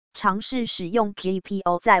尝试使用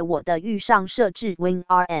GPO 在我的域上设置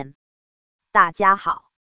WinRM。大家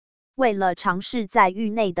好，为了尝试在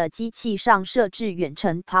域内的机器上设置远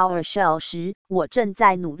程 PowerShell 时，我正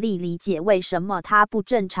在努力理解为什么它不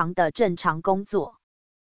正常的正常工作。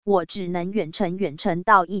我只能远程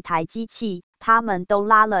到一台机器，他们都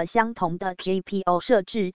拉了相同的 GPO 设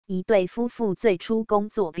置。一对夫妇最初工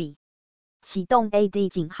作比启动 AD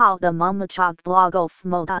井号的 Momachok Blog of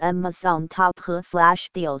Moda Amazon Top 和 Flash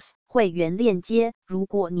Deals 会员链接。如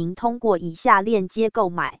果您通过以下链接购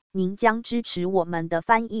买，您将支持我们的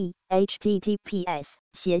翻译。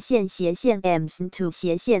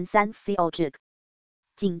https://ams2/3fiojik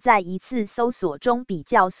仅在一次搜索中比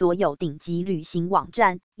较所有顶级旅行网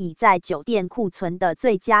站，以在酒店库存的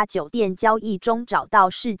最佳酒店交易中找到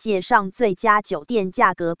世界上最佳酒店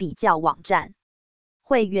价格比较网站。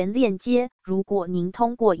会员链接，如果您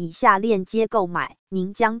通过以下链接购买，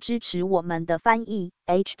您将支持我们的翻译。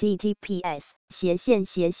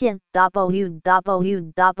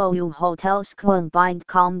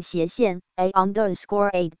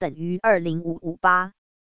https://www.hotelscombined.com/a_8 等于20558。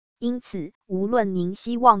因此，无论您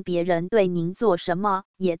希望别人对您做什么，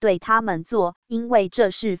也对他们做，因为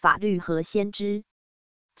这是法律和先知。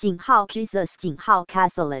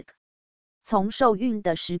Jesus_Catholic 从受孕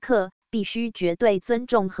的时刻，必须绝对尊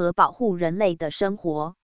重和保护人类的生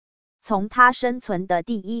活。从他生存的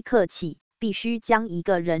第一刻起，必须将一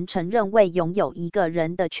个人承认为拥有一个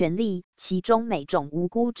人的权利，其中每种无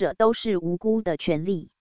辜者都是无辜的权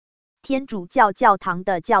利。天主教教堂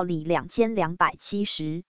的教理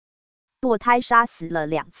2270。堕胎杀死了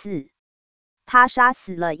2次。他杀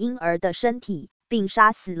死了婴儿的身体，并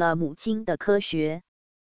杀死了母亲的科学。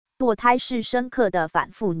堕胎是深刻的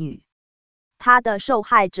反妇女。他的受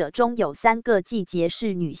害者中有3个季节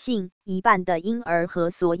是女性，一半的婴儿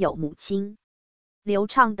和所有母亲。流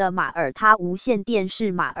畅的马耳他无线电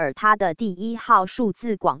是马耳他的第1号数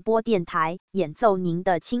字广播电台，演奏您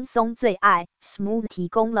的轻松最爱。Smooth 提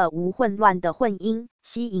供了无混乱的混音，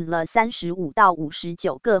吸引了35到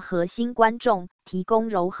59个核心观众，提供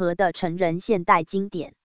柔和的成人现代经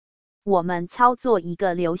典。我们操作一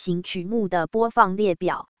个流行曲目的播放列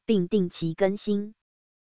表，并定期更新。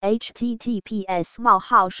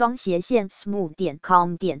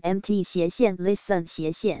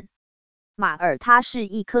https://smooth.com.mt/listen/。马耳他是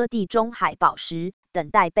一颗地中海宝石，等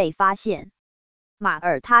待被发现。马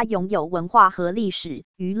耳他拥有文化和历史、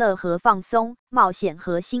娱乐和放松、冒险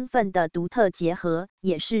和兴奋的独特结合，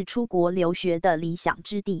也是出国留学的理想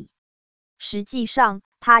之地。实际上，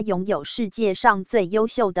它拥有世界上最优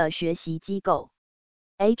秀的学习机构。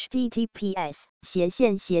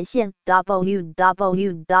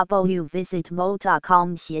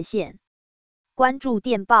https://www.visitmo.com/。关注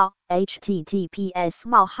电报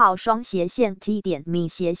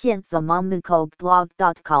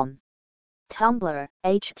https://t.me/themomicalblog.com Tumblr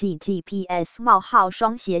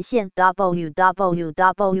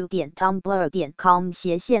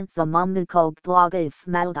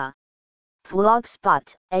https://www.tumblr.com/themomicalblog Blogspot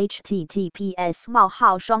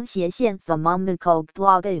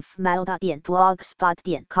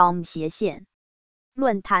https://themomicalblog.blogspot.com/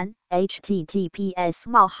论坛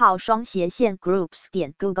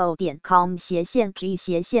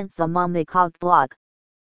https://groups.google.com/g/themomicalblog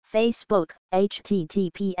Facebook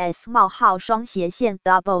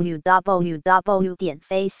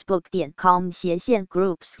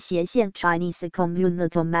https://www.facebook.com/groups/Chinese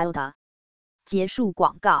Community Malta 结束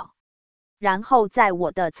广告。然后在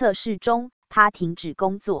我的测试中，它停止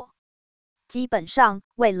工作。基本上，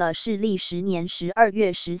为了是历时年12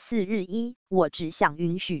月14日我只想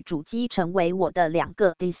允许主机成为我的2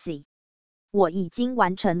个 DC。我已经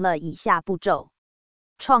完成了以下步骤：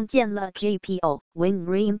创建了 GPO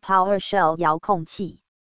WinRM PowerShell 遥控器，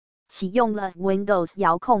启用了 Windows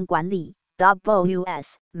遥控管理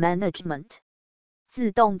WS Management，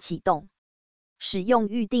 自动启动。使用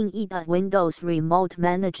预定义的 Windows Remote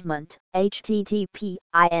Management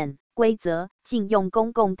HTTPIN 规则，禁用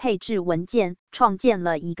公共配置文件，创建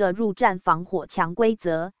了一个入战防火墙规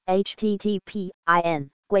则 HTTPIN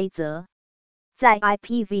规则。在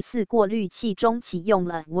IPv4 过滤器中启用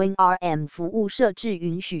了 WinRM 服务设置，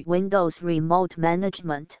允许 Windows Remote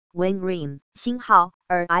Management WinRM 星号，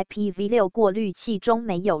而 IPv6 过滤器中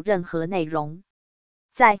没有任何内容。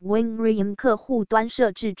在 WinRM 客户端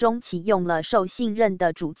设置中启用了受信任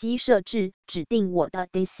的主机设置，指定我的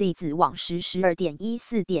DC 子网时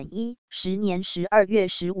 12.14.1 10年12月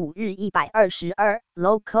15日122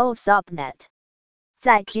 Local Subnet。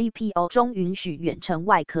在 GPO 中允许远程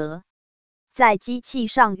外壳。在机器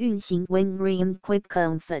上运行 WinRM Quick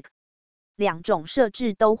Config。2种设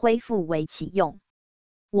置都恢复为启用。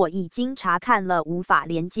我已经查看了无法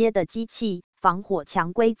连接的机器，防火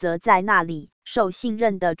墙规则在那里。受信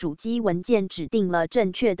任的主机文件指定了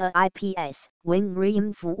正确的 IPS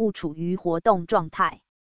WinRAM 服务处于活动状态。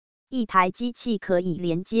一台机器可以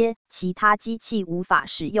连接，其他机器无法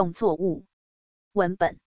使用错误。文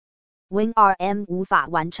本 WinRM 无法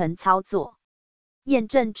完成操作。验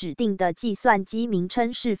证指定的计算机名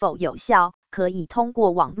称是否有效，可以通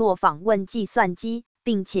过网络访问计算机，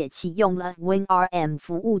并且启用了 WinRM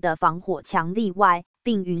服务的防火墙例外，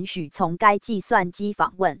并允许从该计算机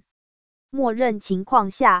访问。默认情况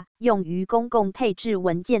下，用于公共配置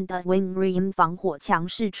文件的 WinRAM 防火墙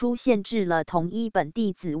是出限制了同一本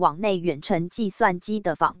地址往内远程计算机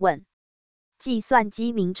的访问。计算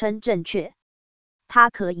机名称正确，它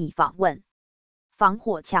可以访问。防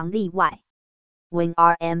火墙例外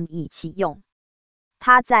 ，WinRAM 已启用。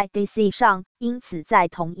它在 DC 上，因此在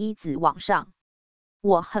同一子网上。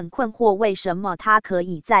我很困惑为什么它可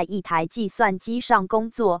以在一台计算机上工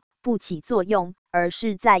作，不起作用，而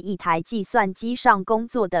是在一台计算机上工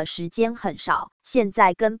作的时间很少，现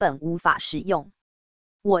在根本无法使用。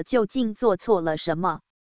我究竟做错了什么？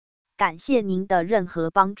感谢您的任何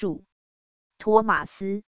帮助，托马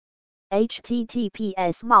斯。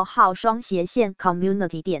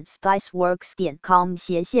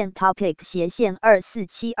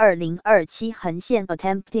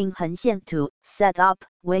to set up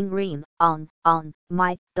WinRAM on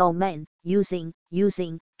my domain using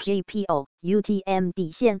GPO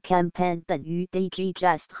UTM-campaign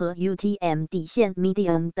digest 和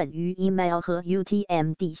UTM-medium email 和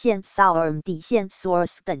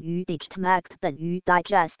UTM-sourm-source digitmact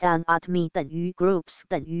digest and atme groups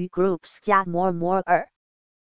groups 加 more 2